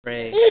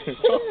Ray.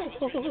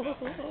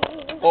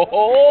 Oh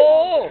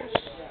ho!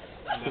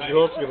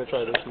 Who else is gonna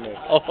try this next?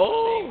 Oh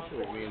ho!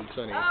 Me and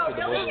Sonny for the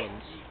big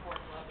ones.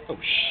 Oh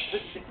shh.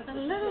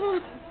 Hello.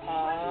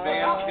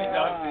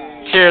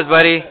 Cheers,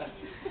 buddy.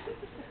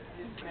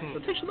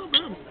 That tastes not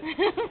bad.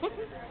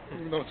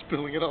 Even though it's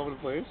spilling it all over the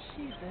place.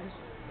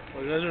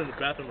 Well, you guys are in the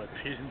bathroom like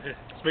peeing in there.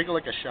 Let's make it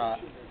like a shot.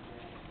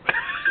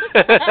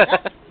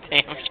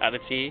 Damn, shot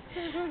of tea.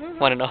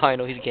 Want to know how I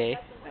know he's gay?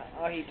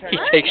 Oh, he He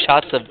takes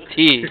shots of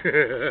tea.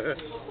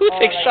 Who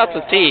takes shots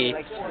of tea?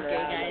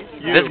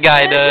 This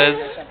guy does.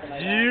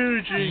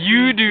 You drink.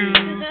 You do.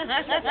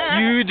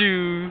 You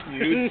do.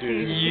 You do.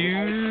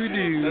 You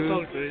do. That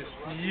sounds great.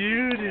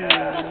 You do.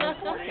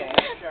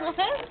 What?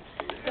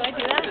 Do I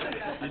do that?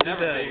 You did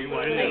that. You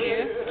wanted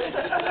it.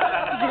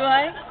 Do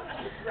I?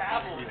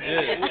 You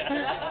did.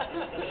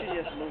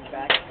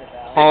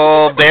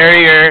 Oh,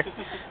 barrier.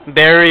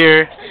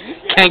 Barrier.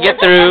 Can't get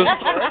through.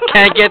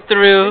 Can't get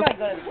through.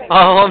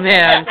 Oh,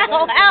 man.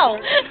 Oh, ow.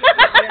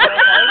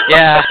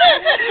 Yeah.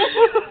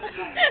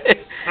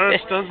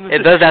 Hurts, doesn't it?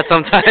 It does that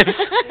sometimes.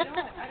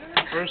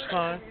 First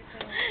time.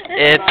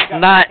 It's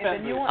not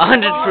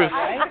 100 proof.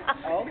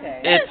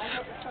 It's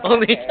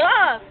only...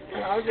 Stop.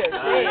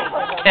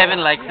 Kevin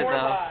likes it,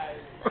 though.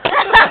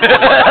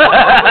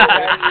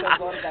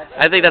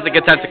 I think that's a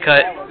good time to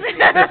cut.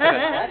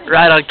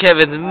 Right on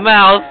Kevin's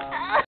mouth.